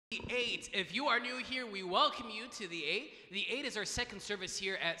8. If you are new here, we welcome you to the 8. The 8 is our second service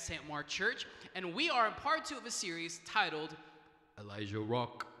here at St. Mark Church, and we are in part 2 of a series titled Elijah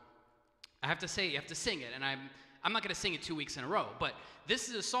Rock. I have to say, you have to sing it, and I'm not going to sing it 2 weeks in a row, but this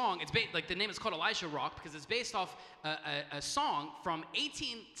is a song. It's like the name is called Elijah Rock because it's based off a song from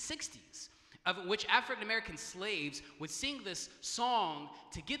 1860s. Of which African-American slaves would sing this song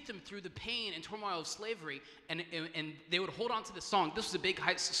to get them through the pain and turmoil of slavery, and they would hold on to the song. This was a big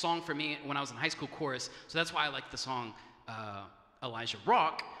song for me when I was in high school chorus, so that's why I like the song Elijah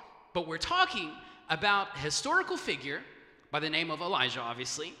Rock. But we're talking about a historical figure by the name of Elijah,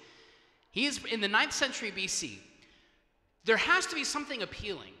 obviously. He is in the 9th century BC. There has to be something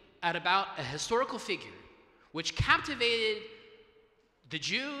appealing about a historical figure which captivated the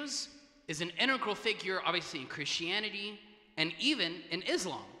Jews, is an integral figure, obviously, in Christianity and even in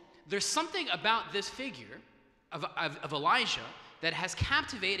Islam. There's something about this figure of Elijah that has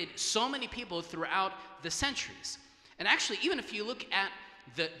captivated so many people throughout the centuries. And actually, even if you look at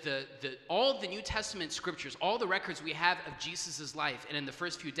all the New Testament scriptures, all the records we have of Jesus' life and in the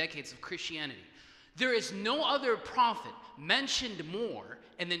first few decades of Christianity, there is no other prophet mentioned more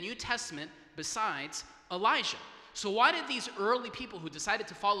in the New Testament besides Elijah. So why did these early people who decided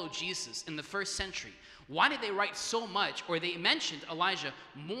to follow Jesus in the first century, why did they write so much, or they mentioned Elijah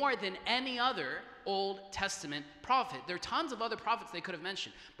more than any other Old Testament prophet? There are tons of other prophets they could have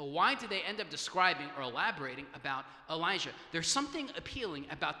mentioned, but why did they end up describing or elaborating about Elijah? There's something appealing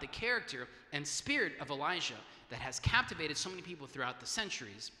about the character and spirit of Elijah that has captivated so many people throughout the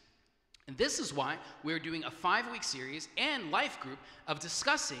centuries. And this is why we're doing a 5-week series and life group of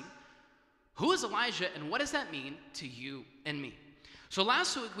discussing who is Elijah and what does that mean to you and me? So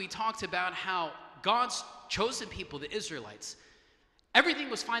last week we talked about how God's chosen people, the Israelites, everything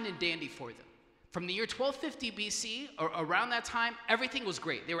was fine and dandy for them. From the year 1250 BC, or around that time, everything was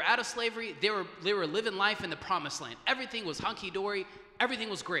great. They were out of slavery. They were living life in the promised land. Everything was hunky-dory. Everything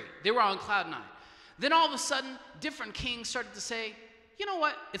was great. They were on cloud 9. Then all of a sudden, different kings started to say, you know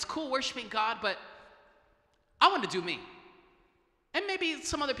what? It's cool worshiping God, but I want to do me. And maybe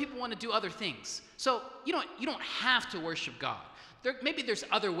some other people want to do other things. So you don't have to worship God. Maybe there's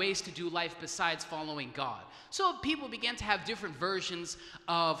other ways to do life besides following God. So people began to have different versions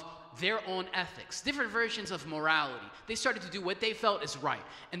of their own ethics, different versions of morality. They started to do what they felt is right.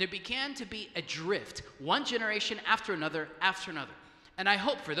 And there began to be a drift, one generation after another after another. And I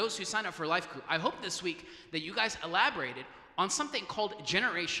hope for those who sign up for Life Group, I hope this week that you guys elaborated on something called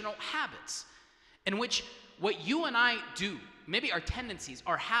generational habits, in which what you and I do, maybe our tendencies,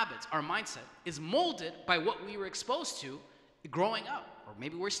 our habits, our mindset, is molded by what we were exposed to growing up. Or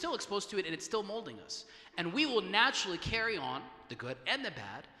maybe we're still exposed to it and it's still molding us. And we will naturally carry on the good and the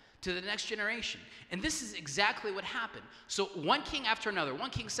bad to the next generation. And this is exactly what happened. So one king after another, one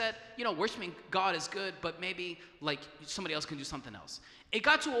king said, worshiping God is good, but maybe somebody else can do something else. It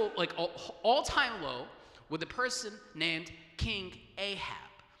got to an all-time low with a person named King Ahab.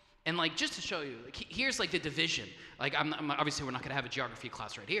 And just to show you, here's the division. Obviously we're not going to have a geography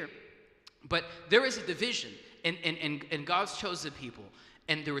class right here, but there is a division in God's chosen people.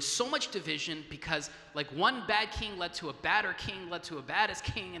 And there was so much division because one bad king led to a badder king, led to a baddest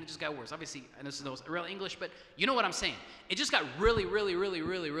king, and it just got worse. Obviously, and this is no real English, but you know what I'm saying. It just got really, really, really,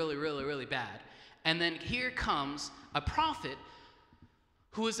 really, really, really, really bad. And then here comes a prophet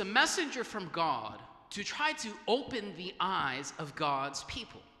who is a messenger from God to try to open the eyes of God's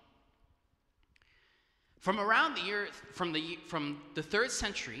people. From around the year, from the 3rd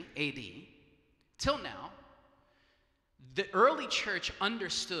century AD till now, the early church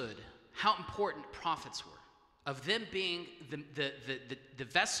understood how important prophets were, of them being the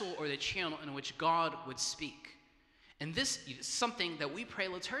vessel or the channel in which God would speak. And this is something that we pray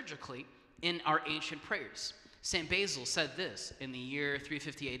liturgically in our ancient prayers. St. Basil said this in the year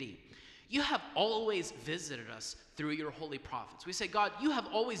 350 AD. You have always visited us through your holy prophets. We say, God, you have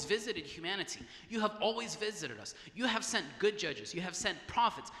always visited humanity. You have always visited us. You have sent good judges. You have sent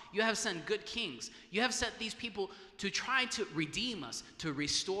prophets. You have sent good kings. You have sent these people to try to redeem us, to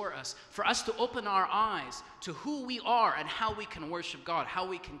restore us, for us to open our eyes to who we are and how we can worship God, how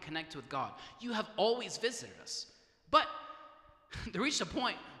we can connect with God. You have always visited us. But there reached a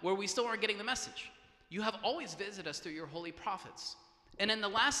point where we still aren't getting the message. You have always visited us through your holy prophets. And in the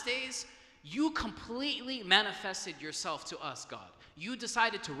last days, you completely manifested yourself to us, God. You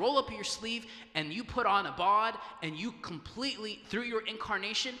decided to roll up your sleeve and you put on a bod and you completely, through your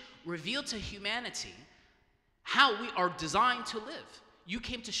incarnation, revealed to humanity how we are designed to live. You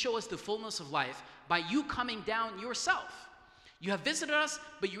came to show us the fullness of life by you coming down yourself. You have visited us,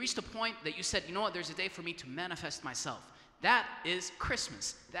 but you reached a point that you said, you know what, there's a day for me to manifest myself. That is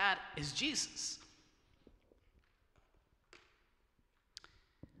Christmas. That is Jesus.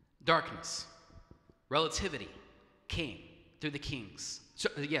 Darkness, relativity came through the kings.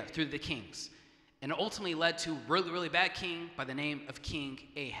 Through the kings. And it ultimately led to a really, really bad king by the name of King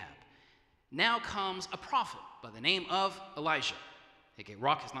Ahab. Now comes a prophet by the name of Elijah. Okay,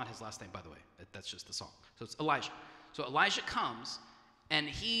 Rock is not his last name, by the way. That's just the song. So it's Elijah. So Elijah comes, and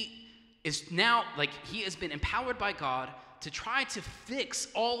he is now, he has been empowered by God to try to fix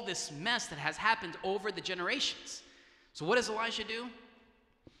all this mess that has happened over the generations. So what does Elijah do?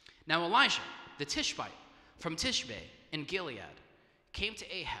 Now Elijah, the Tishbite from Tishbe in Gilead, came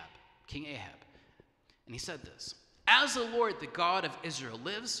to Ahab, King Ahab, and he said this: "As the Lord, the God of Israel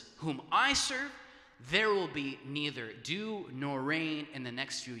lives, whom I serve, there will be neither dew nor rain in the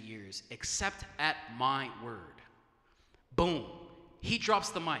next few years, except at my word." Boom. He drops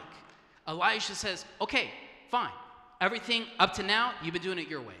the mic. Elijah says, okay, fine. Everything up to now, you've been doing it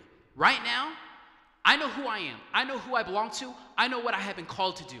your way. Right now, I know who I am. I know who I belong to. I know what I have been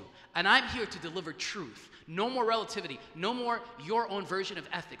called to do. And I'm here to deliver truth. No more relativity. No more your own version of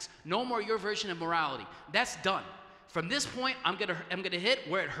ethics. No more your version of morality. That's done. From this point, I'm gonna hit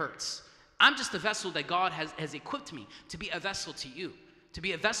where it hurts. I'm just a vessel that God has equipped me to be a vessel to you, to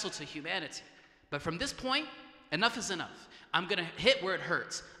be a vessel to humanity. But from this point, enough is enough. I'm gonna hit where it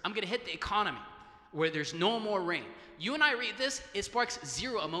hurts. I'm gonna hit the economy where there's no more rain. You and I read this, it sparks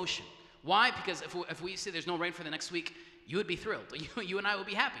zero emotion. Why? Because if we say there's no rain for the next week, you would be thrilled. You and I would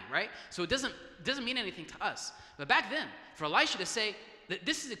be happy, right? So it doesn't mean anything to us. But back then, for Elisha to say that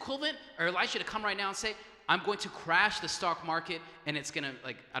this is equivalent, or Elisha to come right now and say, I'm going to crash the stock market, and it's going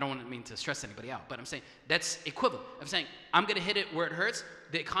to, I don't mean to stress anybody out, but I'm saying that's equivalent. I'm saying I'm going to hit it where it hurts.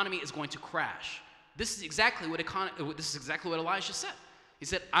 The economy is going to crash. This is exactly what Elijah said. He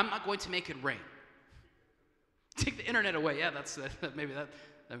said, I'm not going to make it rain. Take the internet away. Yeah, maybe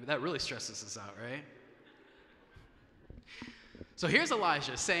that really stresses us out, right? So here's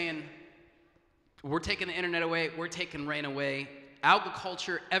Elijah saying, we're taking the internet away, we're taking rain away.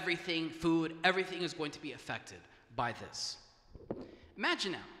 Agriculture, everything, food, everything is going to be affected by this.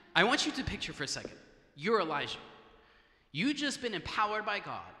 Imagine now, I want you to picture for a second, you're Elijah. You just been empowered by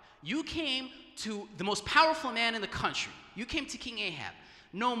God. You came to the most powerful man in the country. You came to King Ahab.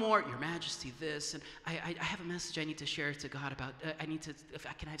 No more, Your Majesty, this, and I have a message I need to share to God about, if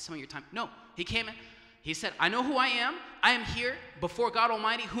I can have some of your time. No, he came in, he said, I know who I am. I am here before God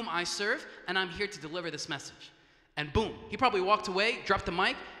Almighty, whom I serve, and I'm here to deliver this message. And boom, he probably walked away, dropped the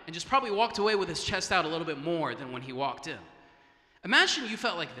mic, and just probably walked away with his chest out a little bit more than when he walked in. Imagine you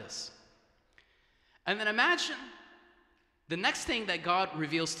felt like this. And then imagine the next thing that God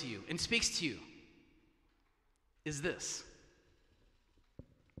reveals to you and speaks to you is this.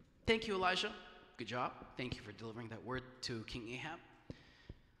 Thank you, Elijah. Good job. Thank you for delivering that word to King Ahab.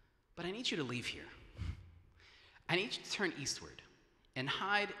 But I need you to leave here. I need you to turn eastward and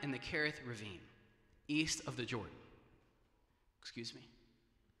hide in the Kerith ravine, east of the Jordan. Excuse me?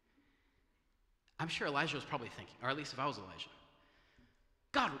 I'm sure Elijah was probably thinking, or at least if I was Elijah,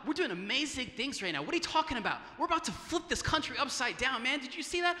 God, we're doing amazing things right now. What are you talking about? We're about to flip this country upside down, man. Did you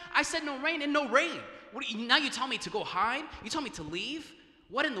see that? I said no rain and no rain. Now you tell me to go hide? You tell me to leave?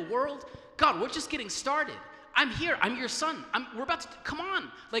 What in the world? God, we're just getting started. I'm here. I'm your son. We're about to, come on.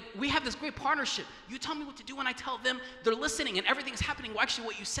 We have this great partnership. You tell me what to do and I tell them. They're listening and everything's happening actually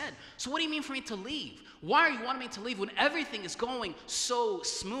what you said. So what do you mean for me to leave? Why are you wanting me to leave when everything is going so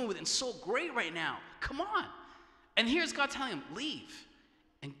smooth and so great right now? Come on. And here's God telling him, leave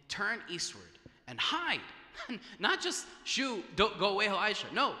and turn eastward and hide. Not just don't go away, Elijah.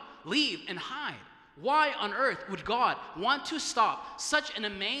 No, leave and hide. Why on earth would God want to stop such an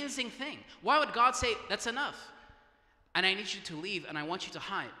amazing thing? Why would God say, that's enough? And I need you to leave and I want you to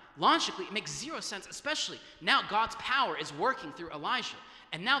hide. Logically, it makes zero sense, especially now God's power is working through Elijah.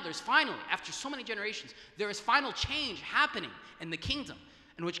 And now there's finally, after so many generations, there is final change happening in the kingdom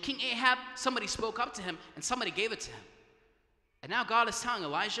in which King Ahab, somebody spoke up to him and somebody gave it to him. And now God is telling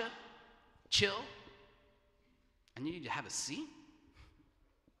Elijah, chill, and you need to have a seat.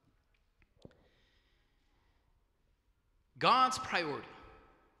 God's priority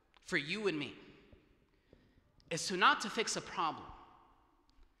for you and me is not to fix a problem,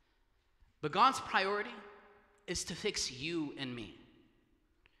 but God's priority is to fix you and me.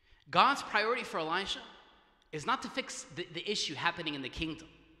 God's priority for Elijah is not to fix the issue happening in the kingdom.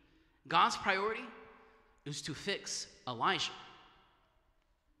 God's priority is to fix Elijah.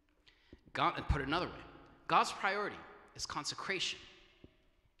 And put it another way, God's priority is consecration,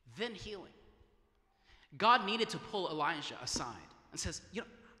 then healing. God needed to pull Elijah aside and says,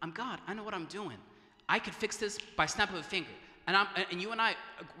 I'm God. I know what I'm doing. I could fix this by snap of a finger. And you and I,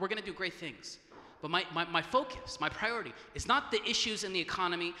 we're going to do great things. But my focus, my priority is not the issues in the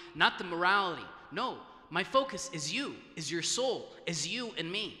economy, not the morality. No, my focus is you, is your soul, is you and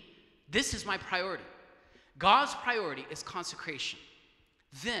me. This is my priority. God's priority is consecration,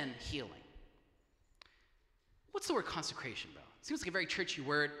 then healing. What's the word consecration, bro? It seems like a very churchy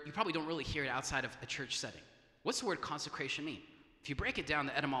word. You probably don't really hear it outside of a church setting. What's the word consecration mean? If you break it down,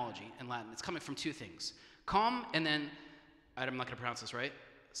 the etymology in Latin, it's coming from two things. Cum, and then, I'm not going to pronounce this right,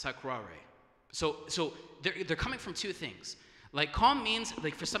 sacrare. So they're coming from two things. Like cum means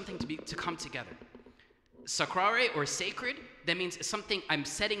like for something to come together. Sacrare or sacred, that means it's something, I'm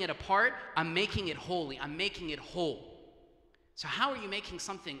setting it apart, I'm making it holy, I'm making it whole. So how are you making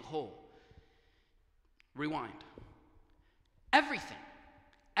something whole? Rewind. Everything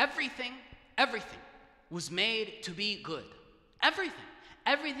was made to be good.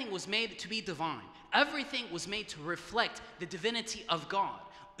 Everything was made to be divine. Everything was made to reflect the divinity of God,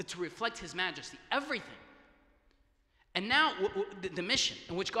 to reflect his majesty, everything. And now the mission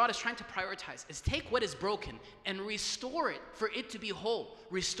in which God is trying to prioritize is take what is broken and restore it for it to be whole,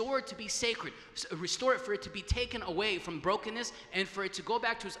 restore it to be sacred, restore it for it to be taken away from brokenness and for it to go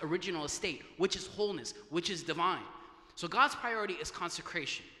back to its original estate, which is wholeness, which is divine. So God's priority is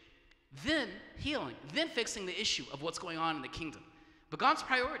consecration, then healing, then fixing the issue of what's going on in the kingdom. But God's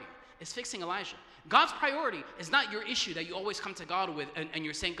priority is fixing Elijah. God's priority is not your issue that you always come to God with and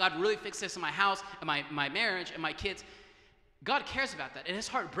you're saying, God, really fix this in my house, and my marriage, and my kids. God cares about that, and his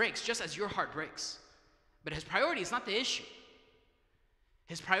heart breaks just as your heart breaks. But his priority is not the issue.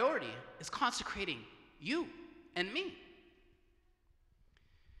 His priority is consecrating you and me.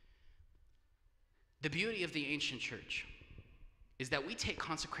 The beauty of the ancient church is that we take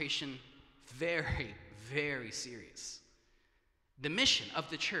consecration very, very serious. The mission of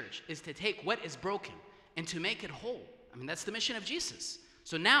the church is to take what is broken and to make it whole. I mean, that's the mission of Jesus.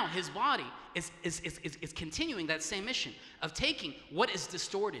 So now his body is continuing that same mission of taking what is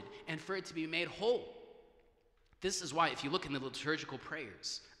distorted and for it to be made whole. This is why if you look in the liturgical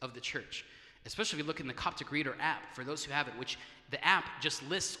prayers of the church, especially if you look in the Coptic Reader app, for those who have it, which the app just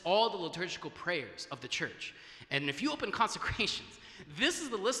lists all the liturgical prayers of the church. And if you open consecrations, this is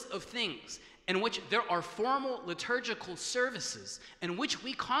the list of things in which there are formal liturgical services in which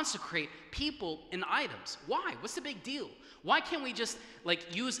we consecrate people and items. Why? What's the big deal? Why can't we just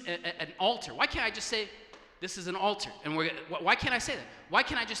like use an altar? Why can't I just say, this is an altar? And why can't I say that? Why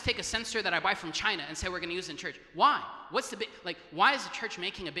can't I just take a censer that I buy from China and say we're going to use it in church? Why? What's the big, like, why is the church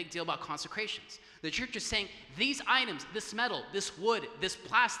making a big deal about consecrations? The church is saying these items, this metal, this wood, this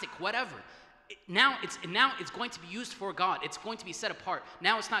plastic, whatever, now it's going to be used for God. It's going to be set apart.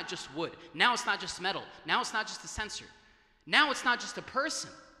 Now it's not just wood. Now it's not just metal. Now it's not just a censer. Now it's not just a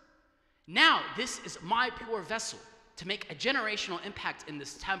person. Now this is my pure vessel to make a generational impact in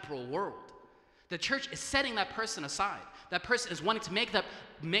this temporal world. The church is setting that person aside. That person is wanting to make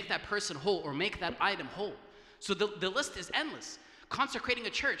that person whole or make that item whole. So the list is endless. Consecrating a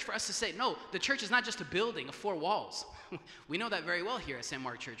church, for us to say, no, the church is not just a building of four walls. We know that very well here at St.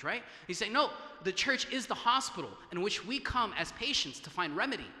 Mark Church, right? He's saying, no, the church is the hospital in which we come as patients to find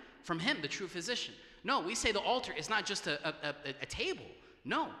remedy from him, the true physician. No, we say the altar is not just a table.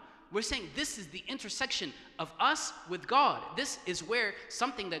 No, we're saying this is the intersection of us with God. This is where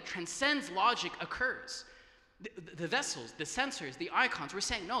something that transcends logic occurs. The vessels, the censers, the icons, we're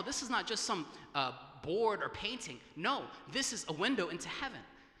saying, no, this is not just some board or painting. No, this is a window into heaven.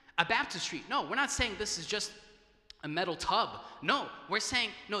 A baptistry. No, we're not saying this is just a metal tub. No, we're saying,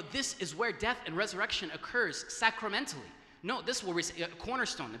 no, this is where death and resurrection occurs sacramentally. No, this is where we're a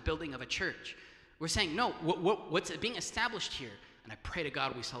cornerstone, the building of a church. We're saying, no, what's being established here, and I pray to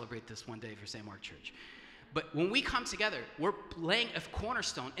God we celebrate this one day for St. Mark Church. But when we come together, we're laying a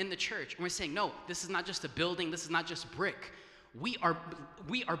cornerstone in the church, and we're saying, no, this is not just a building, this is not just brick. We are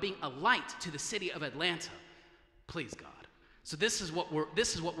being a light to the city of Atlanta. Please, God. So this is what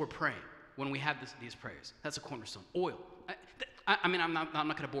we're praying when we have these prayers. That's a cornerstone. Oil. I mean, I'm not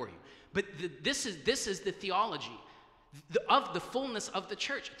going to bore you, but this is the theology of the fullness of the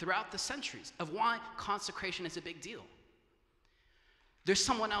church throughout the centuries of why consecration is a big deal. There's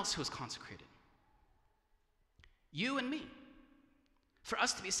someone else who is consecrated. You and me. For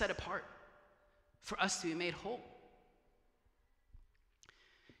us to be set apart. For us to be made whole.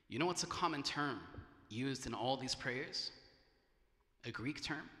 You know what's a common term used in all these prayers? A Greek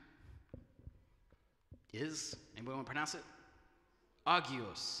term? Anybody want to pronounce it?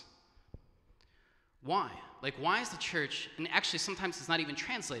 Agios. Why? Like, why is the church, and actually sometimes it's not even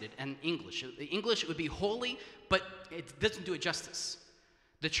translated in English. In English it would be holy, but it doesn't do it justice.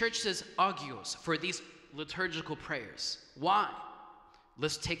 The church says agios for these liturgical prayers. Why?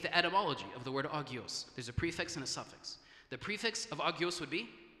 Let's take the etymology of the word agios. There's a prefix and a suffix. The prefix of agios would be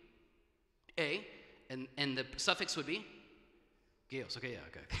a, and the suffix would be geos. Okay, yeah,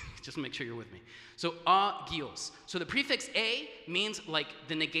 okay. Just make sure you're with me. So agios. So the prefix a means like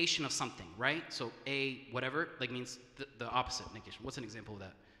the negation of something, right? So a whatever like means the opposite negation. What's an example of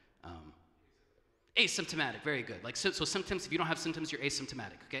that? Asymptomatic. Very good. Like so symptoms. If you don't have symptoms, you're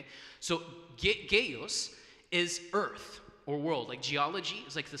asymptomatic. Okay. So geos is earth or world. Like geology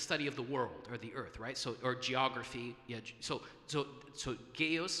is like the study of the world or the earth, right? So or geography. Yeah. So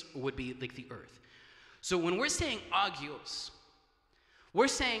geos would be like the earth. So when we're saying agios, we're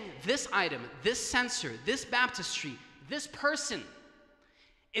saying this item, this censer, this baptistry, this person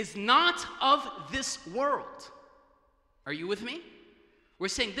is not of this world. Are you with me? We're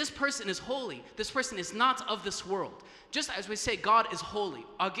saying this person is holy. This person is not of this world. Just as we say God is holy,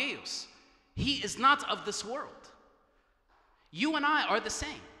 agios, he is not of this world. You and I are the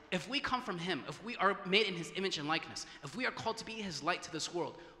same. If we come from him, if we are made in his image and likeness, if we are called to be his light to this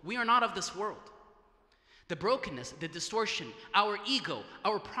world, we are not of this world. The brokenness, the distortion, our ego,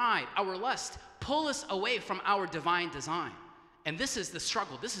 our pride, our lust pull us away from our divine design. And this is the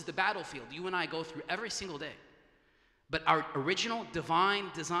struggle. This is the battlefield you and I go through every single day. But our original divine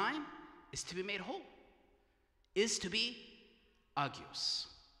design is to be made whole, is to be agios,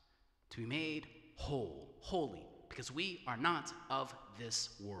 to be made whole, holy, because we are not of this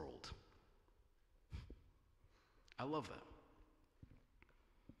world. I love that.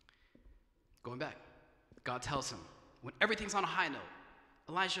 Going back, God tells him, when everything's on a high note,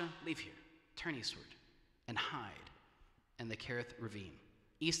 Elijah, leave here, turn eastward, and hide in the Kerith ravine,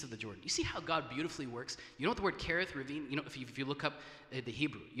 east of the Jordan. You see how God beautifully works? You know what the word Kerith ravine, you know, if you look up the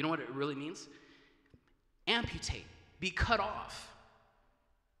Hebrew, you know what it really means? Amputate, be cut off.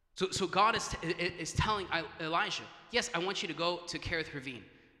 So God is telling Elijah, yes, I want you to go to Kerith ravine,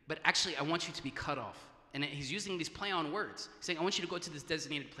 but actually I want you to be cut off. And he's using these play on words, saying, I want you to go to this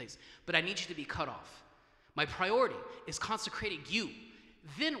designated place, but I need you to be cut off. My priority is consecrating you.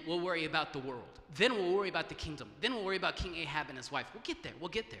 Then we'll worry about the world. Then we'll worry about the kingdom. Then we'll worry about King Ahab and his wife. We'll get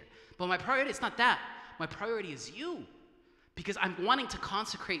there. But my priority is not that. My priority is you. Because I'm wanting to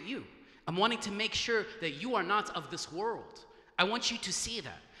consecrate you. I'm wanting to make sure that you are not of this world. I want you to see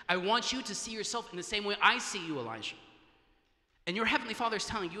that. I want you to see yourself in the same way I see you, Elijah. And your Heavenly Father is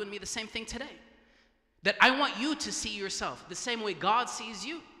telling you and me the same thing today. That I want you to see yourself the same way God sees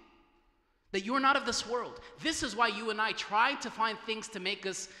you. That you are not of this world. This is why you and I try to find things to make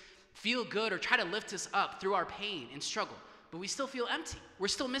us feel good or try to lift us up through our pain and struggle. But we still feel empty. We're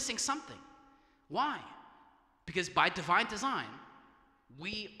still missing something. Why? Because by divine design,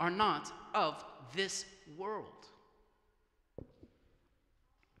 we are not of this world.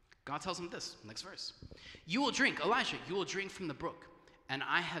 God tells him this, next verse. You will drink, Elijah, you will drink from the brook, and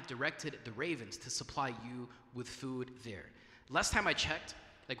I have directed the ravens to supply you with food there. Last time I checked,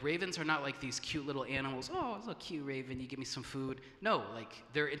 like ravens are not like these cute little animals. Oh, it's a cute raven, you give me some food. No, like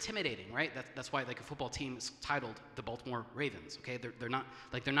they're intimidating, right? That's why like a football team is titled the Baltimore Ravens, okay? They're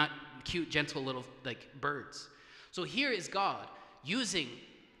not cute, gentle little like birds. So here is God using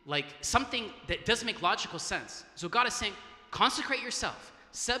like something that doesn't make logical sense. So God is saying, consecrate yourself,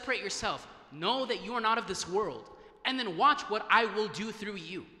 separate yourself, know that you are not of this world, and then watch what I will do through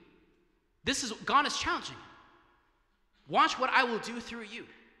you. This is, God is challenging. Watch what I will do through you.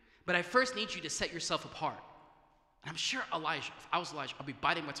 But I first need you to set yourself apart. And I'm sure Elijah, if I was Elijah, I'll be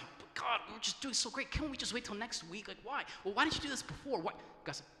biting my tongue. But God, we're just doing so great. Can't we just wait till next week? Like, why? Well, why didn't you do this before? What?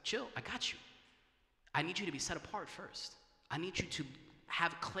 God said, chill, I got you. I need you to be set apart first. I need you to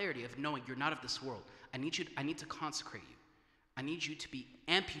have clarity of knowing you're not of this world. I need to consecrate you. I need you to be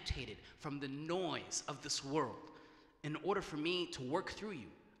amputated from the noise of this world. In order for me to work through you,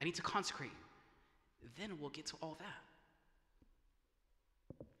 I need to consecrate you. Then we'll get to all that.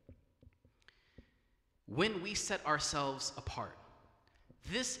 When we set ourselves apart,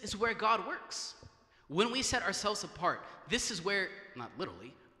 this is where God works. When we set ourselves apart, this is where, not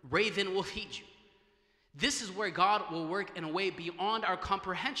literally, raven will feed you. This is where God will work in a way beyond our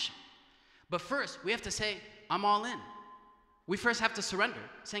comprehension. But first, we have to say, I'm all in. We first have to surrender,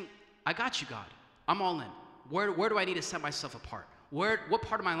 saying, I got you, God. I'm all in. Where do I need to set myself apart? What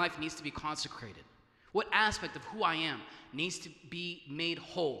part of my life needs to be consecrated? What aspect of who I am needs to be made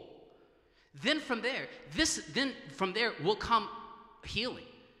whole? Then from there will come healing.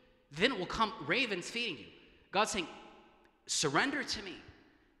 Then will come ravens feeding you. God's saying, surrender to me.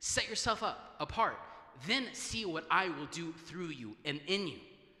 Set yourself apart. Then see what I will do through you and in you.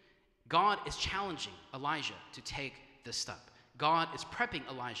 God is challenging Elijah to take this step. God is prepping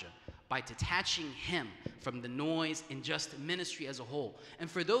Elijah by detaching him from the noise and just ministry as a whole. And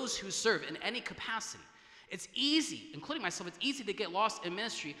for those who serve in any capacity, it's easy, including myself, it's easy to get lost in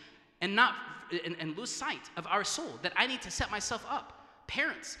ministry and lose sight of our soul, that I need to set myself up.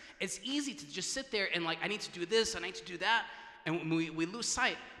 Parents, it's easy to just sit there and like, I need to do this, I need to do that, and we lose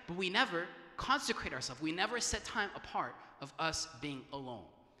sight, but we never consecrate ourselves. We never set time apart of us being alone.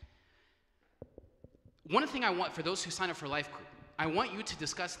 One thing I want for those who sign up for Life Group, I want you to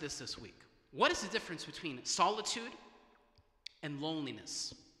discuss this week. What is the difference between solitude and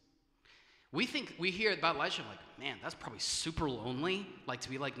loneliness? We hear about Elijah, like, man, that's probably super lonely, like to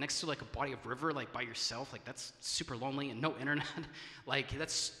be like next to like a body of river, like by yourself, like that's super lonely and no internet, like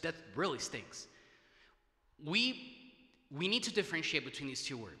that really stinks. We need to differentiate between these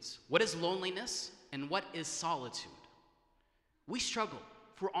two words. What is loneliness and what is solitude? We struggle,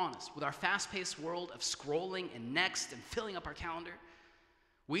 if we're honest, with our fast-paced world of scrolling and next and filling up our calendar.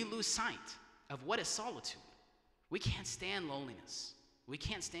 We lose sight of what is solitude. We can't stand loneliness. We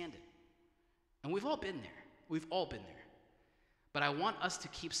can't stand it. And we've all been there. We've all been there. But I want us to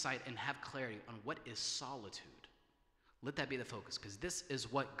keep sight and have clarity on what is solitude. Let that be the focus, because this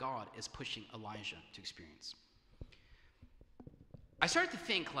is what God is pushing Elijah to experience. I started to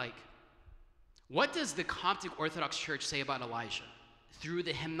think, like, what does the Coptic Orthodox Church say about Elijah? Through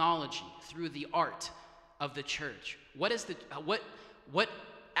the hymnology, through the art of the church. What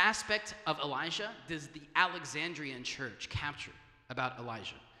aspect of Elijah does the Alexandrian church capture about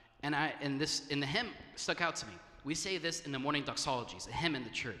Elijah? And the hymn stuck out to me. We say this in the morning doxologies, a hymn in the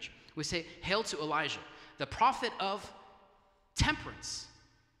church. We say, "Hail to Elijah, the prophet of temperance,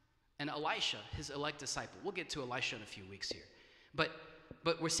 and Elisha, his elect disciple." We'll get to Elisha in a few weeks here. But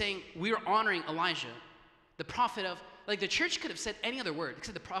we're saying we're honoring Elijah, the prophet of, like the church could have said any other word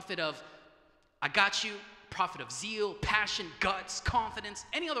except the prophet of, I got you, prophet of zeal, passion, guts, confidence,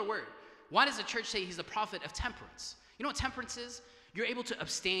 any other word. Why does the church say he's the prophet of temperance? You know what temperance is? You're able to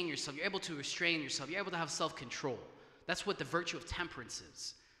abstain yourself. You're able to restrain yourself. You're able to have self-control. That's what the virtue of temperance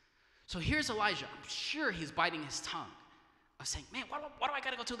is. So here's Elijah. I'm sure he's biting his tongue of saying, man, why do I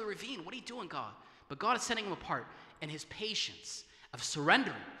got to go to the ravine? What are you doing, God? But God is setting him apart, and his patience of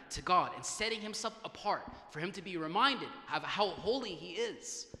surrendering to God and setting himself apart for him to be reminded of how holy he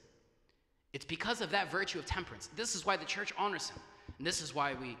is. It's because of that virtue of temperance. This is why the church honors him. And this is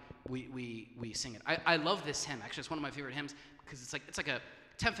why we sing it. I love this hymn. Actually, it's one of my favorite hymns because it's like a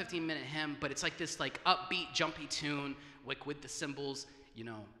 10-15 minute hymn, but it's like this like upbeat, jumpy tune, like with the cymbals. You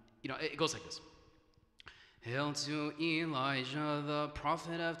know, it goes like this. Hail to Elijah, the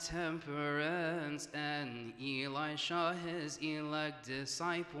prophet of temperance, and Elisha, his elect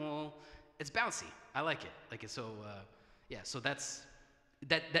disciple. It's bouncy. I like it. Like it's so. So that's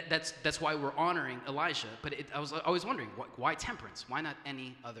why we're honoring Elijah. But I was always wondering, why temperance? Why not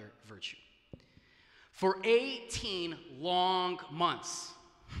any other virtue? For 18 long months,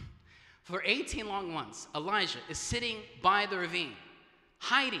 Elijah is sitting by the ravine,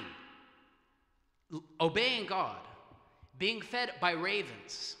 hiding, obeying God, being fed by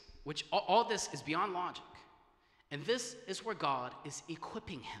ravens, which all this is beyond logic. And this is where God is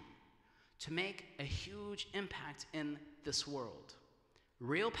equipping him to make a huge impact in this world.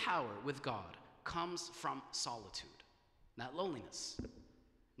 Real power with God comes from solitude, not loneliness.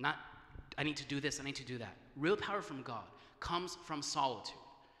 Not, I need to do this, I need to do that. Real power from God comes from solitude.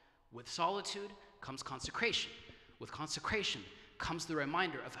 With solitude comes consecration. With consecration comes the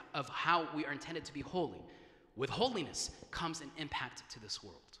reminder of how we are intended to be holy. With holiness comes an impact to this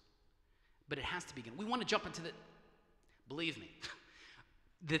world. But it has to begin. We want to jump into believe me,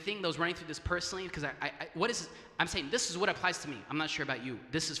 the thing that was running through this personally, because I'm saying this is what applies to me. I'm not sure about you.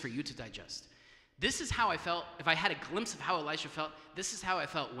 This is for you to digest. This is how I felt. If I had a glimpse of how Elisha felt, this is how I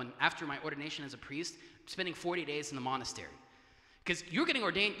felt when, after my ordination as a priest, spending 40 days in the monastery. Because you're getting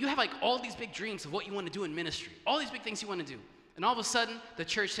ordained, you have like all these big dreams of what you want to do in ministry, all these big things you want to do. And all of a sudden, the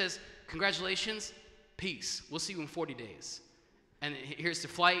church says, congratulations, peace. We'll see you in 40 days. And here's the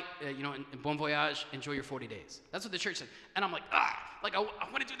flight, and bon voyage, enjoy your 40 days. That's what the church said. And I'm like, I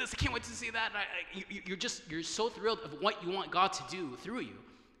want to do this. I can't wait to see that. And you're so thrilled of what you want God to do through you.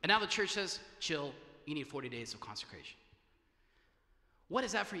 And now the church says, chill, you need 40 days of consecration. What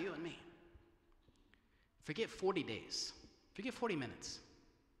is that for you and me? Forget 40 days. Forget 40 minutes.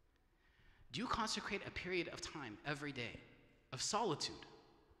 Do you consecrate a period of time every day of solitude,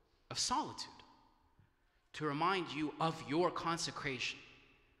 to remind you of your consecration,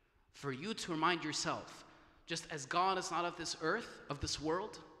 for you to remind yourself, just as God is not of this earth, of this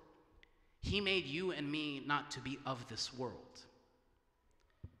world, he made you and me not to be of this world.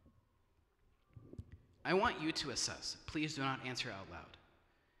 I want you to assess. Please do not answer out loud.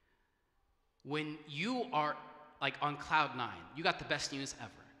 When you are like on cloud 9, you got the best news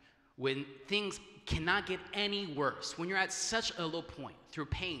ever. When things cannot get any worse, when you're at such a low point, through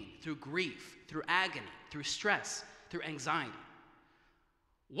pain, through grief, through agony, through stress, through anxiety,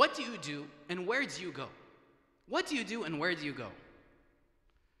 what do you do and where do you go? What do you do and where do you go? I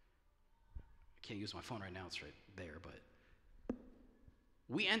can't use my phone right now, it's right there, but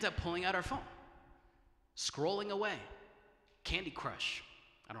we end up pulling out our phone, scrolling away. Candy Crush.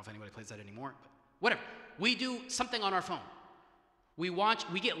 I don't know if anybody plays that anymore, but whatever. We do something on our phone. We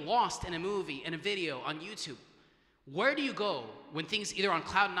get lost in a movie, in a video, on YouTube. Where do you go when things either on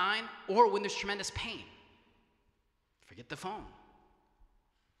cloud 9 or when there's tremendous pain? Forget the phone.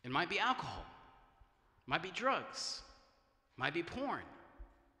 It might be alcohol. It might be drugs. It might be porn.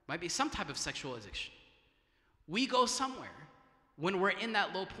 It might be some type of sexual addiction. We go somewhere when we're in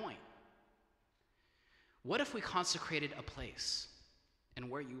that low point. What if we consecrated a place and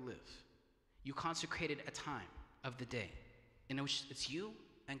where you live? You consecrated a time of the day in which it's you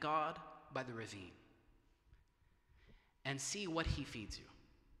and God by the ravine. And see what he feeds you.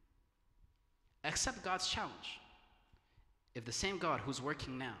 Accept God's challenge. If the same God who's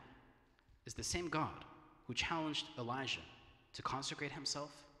working now is the same God who challenged Elijah to consecrate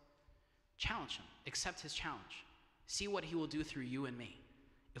himself, challenge him. Accept his challenge. See what he will do through you and me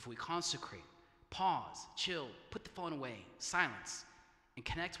if we consecrate, pause, chill, put the phone away, silence, and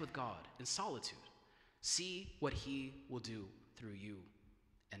connect with God in solitude. See what he will do through you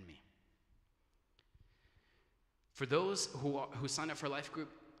and me. For those who signed up for a life group,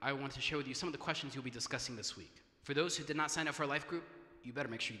 I want to share with you some of the questions you'll be discussing this week. For those who did not sign up for a life group, you better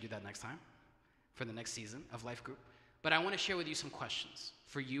make sure you do that next time for the next season of life group. But I want to share with you some questions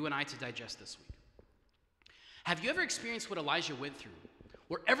for you and I to digest this week. Have you ever experienced what Elijah went through,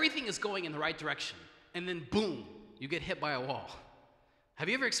 where everything is going in the right direction, and then boom, you get hit by a wall? Have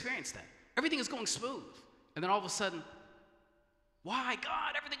you ever experienced that? Everything is going smooth, and then all of a sudden, why,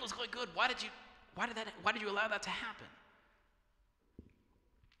 God, everything was going good. Why did you allow that to happen?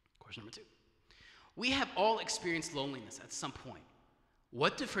 Question number 2. We have all experienced loneliness at some point.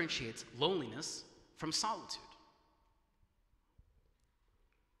 What differentiates loneliness from solitude?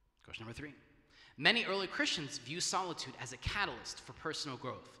 Question number 3. Many early Christians view solitude as a catalyst for personal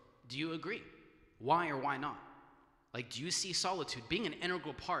growth. Do you agree? Why or why not? Like, do you see solitude being an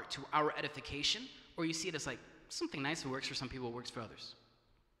integral part to our edification, or you see it as like something nice that works for some people, works for others?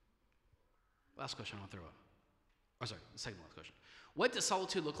 Last question I'll throw up. The second last question. What does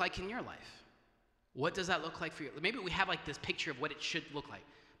solitude look like in your life? What does that look like for you? Maybe we have like this picture of what it should look like.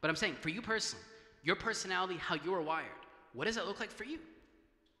 But I'm saying, for you personally, your personality, how you are wired, what does that look like for you?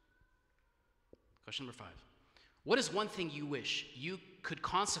 Question number 5. What is one thing you wish you could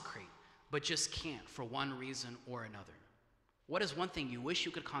consecrate, but just can't for one reason or another? What is one thing you wish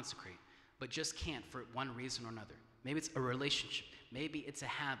you could consecrate, but just can't for one reason or another? Maybe it's a relationship. Maybe it's a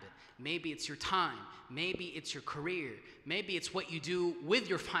habit. Maybe it's your time. Maybe it's your career. Maybe it's what you do with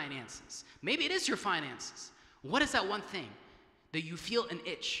your finances. Maybe it is your finances. What is that one thing that you feel an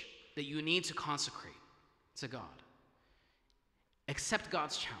itch that you need to consecrate to God? Accept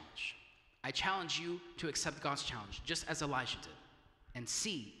God's challenge. I challenge you to accept God's challenge, just as Elijah did, and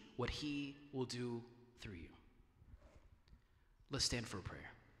see what he will do through you. Let's stand for a prayer.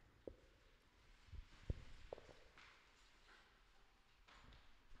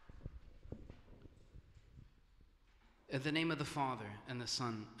 In the name of the Father, and the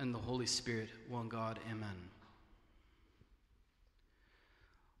Son, and the Holy Spirit, one God, amen.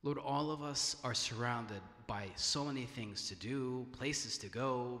 Lord, all of us are surrounded by so many things to do, places to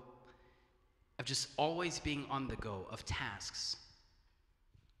go, of just always being on the go, of tasks.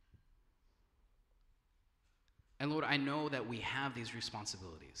 And Lord, I know that we have these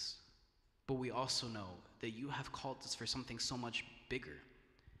responsibilities, but we also know that you have called us for something so much bigger.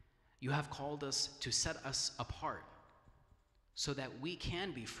 You have called us to set us apart so that we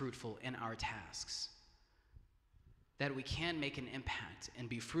can be fruitful in our tasks, that we can make an impact and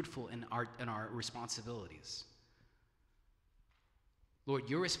be fruitful in our responsibilities. Lord,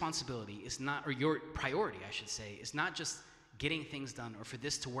 your responsibility is not, or your priority, I should say, is not just getting things done or for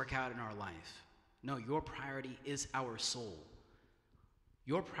this to work out in our life. No, your priority is our soul.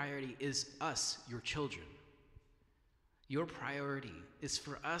 Your priority is us, your children. Your priority is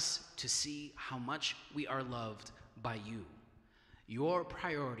for us to see how much we are loved by you. Your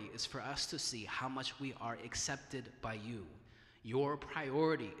priority is for us to see how much we are accepted by you. Your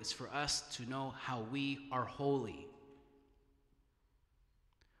priority is for us to know how we are holy.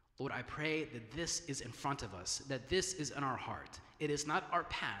 Lord, I pray that this is in front of us, that this is in our heart. It is not our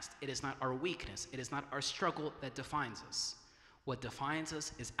past. It is not our weakness. It is not our struggle that defines us. What defines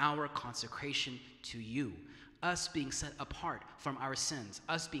us is our consecration to you, us being set apart from our sins,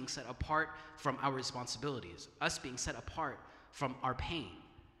 us being set apart from our responsibilities, us being set apart from our pain,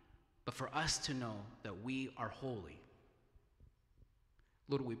 but for us to know that we are holy.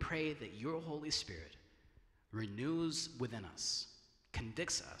 Lord, we pray that your Holy Spirit renews within us,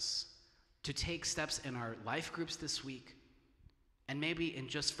 convicts us to take steps in our life groups this week, and maybe in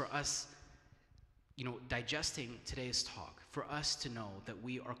just for us, digesting today's talk, for us to know that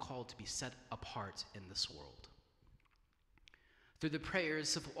we are called to be set apart in this world. Through the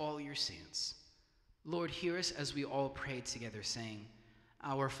prayers of all your saints, Lord, hear us as we all pray together, saying,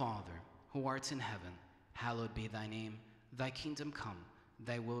 Our Father, who art in heaven, hallowed be thy name. Thy kingdom come,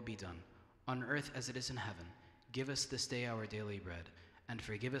 thy will be done, on earth as it is in heaven. Give us this day our daily bread, and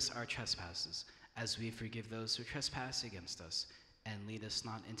forgive us our trespasses, as we forgive those who trespass against us. And lead us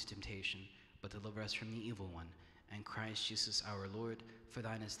not into temptation, but deliver us from the evil one. And Christ Jesus our Lord, for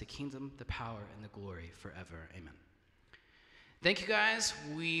thine is the kingdom, the power, and the glory forever. Amen. Thank you, guys.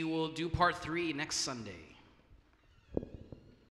 We will do part 3 next Sunday.